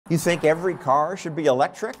You think every car should be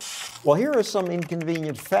electric? Well, here are some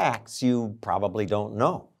inconvenient facts you probably don't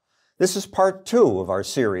know. This is part 2 of our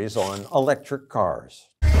series on electric cars.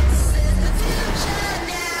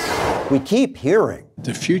 We keep hearing,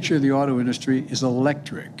 the future of the auto industry is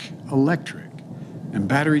electric, and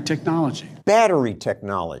battery technology. Battery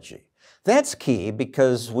technology. That's key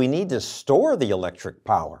because we need to store the electric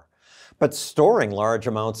power. But storing large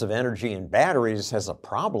amounts of energy in batteries has a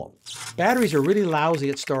problem. Batteries are really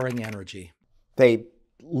lousy at storing energy. They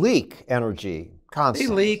leak energy constantly.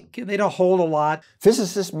 They leak, and they don't hold a lot.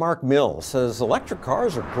 Physicist Mark Mills says electric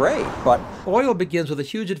cars are great, but Oil begins with a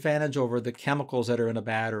huge advantage over the chemicals that are in a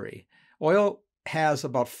battery. Oil has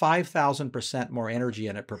about 5,000% more energy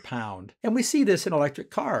in it per pound. And we see this in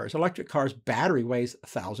electric cars. Electric cars' battery weighs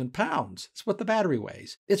 1,000 pounds. That's what the battery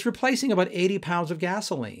weighs. It's replacing about 80 pounds of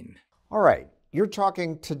gasoline. all right, you're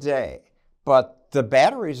talking today, but the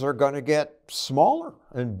batteries are going to get smaller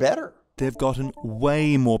and better. They've gotten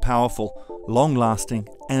way more powerful, long-lasting,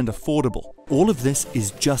 and affordable. All of this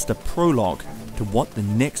is just a prologue to what the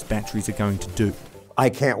next batteries are going to do. I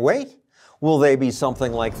can't wait. Will they be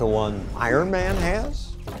something like the one Iron Man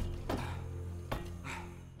has?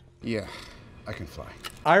 Yeah, I can fly.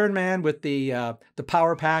 Iron Man with the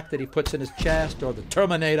power pack that he puts in his chest, or the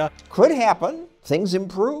Terminator. Could happen. Things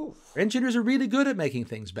improve. Engineers are really good at making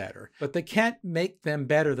things better, but they can't make them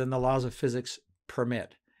better than the laws of physics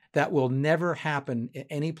permit. That will never happen in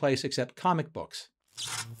any place except comic books.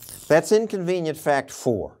 That's inconvenient fact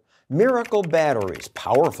 4. Miracle batteries,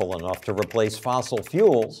 powerful enough to replace fossil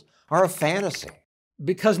fuels, are a fantasy.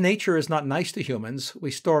 Because nature is not nice to humans, we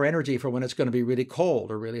store energy for when it's going to be really cold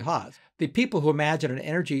or really hot. The people who imagine an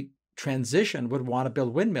energy transition would want to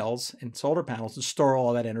build windmills and solar panels and store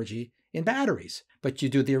all that energy in batteries. But you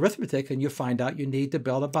do the arithmetic and you find out you need to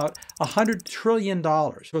build about $100 trillion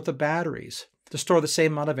worth of batteries to store the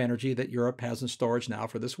same amount of energy that Europe has in storage now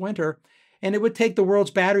for this winter. And it would take the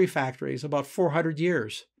world's battery factories about 400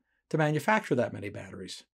 years to manufacture that many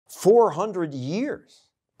batteries. 400 years.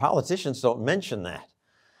 Politicians don't mention that.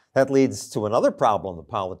 That leads to another problem the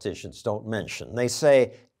politicians don't mention. They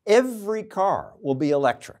say every car will be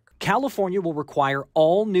electric. California will require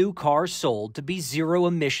all new cars sold to be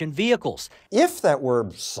zero-emission vehicles. If that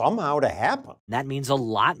were somehow to happen. That means a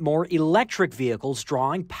lot more electric vehicles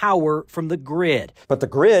drawing power from the grid. But the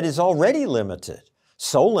grid is already limited.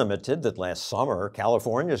 So limited that last summer,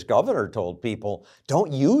 California's governor told people,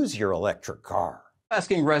 don't use your electric car.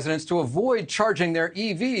 Asking residents to avoid charging their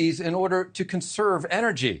EVs in order to conserve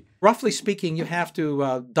energy. Roughly speaking, you have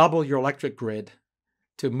to double your electric grid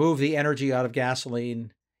to move the energy out of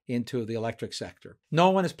gasoline into the electric sector. No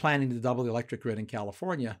one is planning to double the electric grid in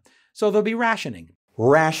California, so there'll be rationing.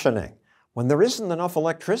 Rationing. When there isn't enough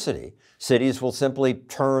electricity, cities will simply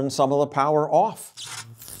turn some of the power off.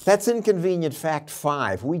 That's inconvenient fact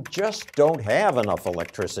 5. We just don't have enough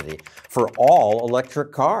electricity for all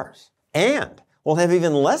electric cars. And we'll have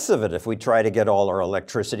even less of it if we try to get all our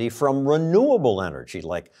electricity from renewable energy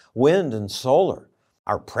like wind and solar.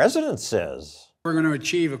 Our president says We're going to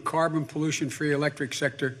achieve a carbon pollution-free electric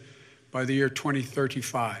sector by the year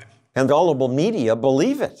 2035. and gullible media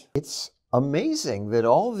believe it. It's amazing that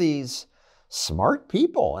all these smart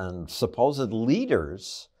people and supposed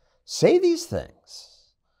leaders say these things.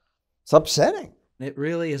 It's upsetting. It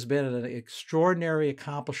really has been an extraordinary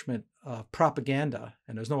accomplishment of propaganda,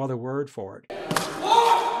 and there's no other word for it.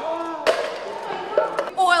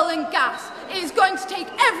 Oil and gas is going to take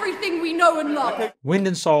everything we know and love. Wind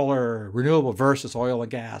and solar, renewable versus oil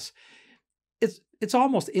and gas. It's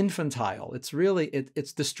almost infantile. It's really,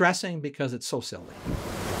 it's distressing because it's so silly.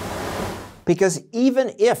 Because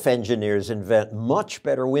even if engineers invent much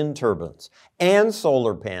better wind turbines and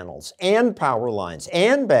solar panels and power lines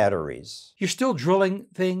and batteries, You're still drilling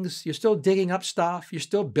things, you're still digging up stuff, you're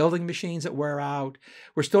still building machines that wear out.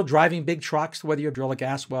 We're still driving big trucks, whether you drill a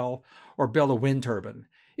gas well or build a wind turbine.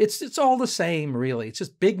 It's all the same, really. It's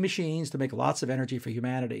just big machines to make lots of energy for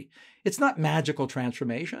humanity. It's not magical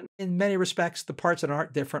transformation. In many respects, the parts that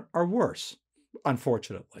aren't different are worse,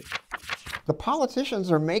 unfortunately. the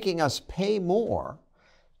politicians are making us pay more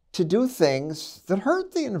to do things that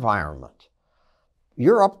hurt the environment.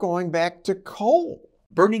 Europe going back to coal.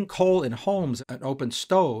 Burning coal in homes and open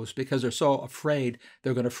stoves because they're so afraid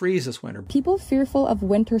they're going to freeze this winter. People fearful of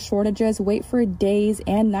winter shortages wait for days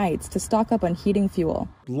and nights to stock up on heating fuel.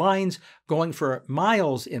 Lines going for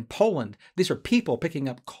miles in Poland. These are people picking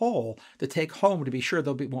up coal to take home to be sure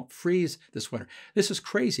they won't freeze this winter. This is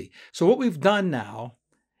crazy. So what we've done now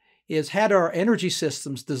is had our energy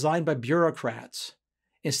systems designed by bureaucrats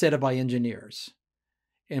instead of by engineers.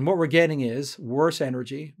 And what we're getting is worse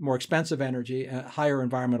energy, more expensive energy, higher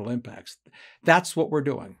environmental impacts. That's what we're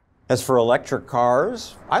doing. As for electric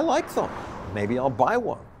cars, I like them. Maybe I'll buy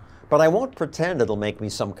one. But I won't pretend it'll make me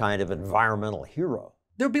some kind of environmental hero.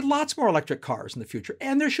 There'll be lots more electric cars in the future,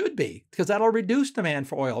 and there should be, because that'll reduce demand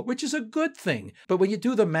for oil, which is a good thing. But when you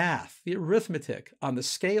do the math, the arithmetic on the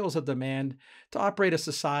scales of demand to operate a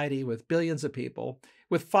society with billions of people,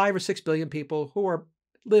 with 5 or 6 billion people who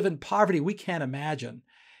live in poverty we can't imagine,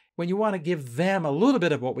 when you want to give them a little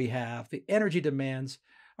bit of what we have, the energy demands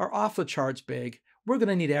are off the charts big. We're going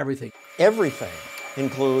to need everything. Everything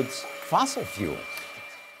includes fossil fuels.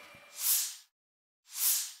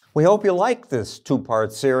 We hope you like this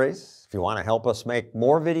two-part series. If you want to help us make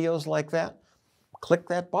more videos like that, click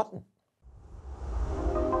that button.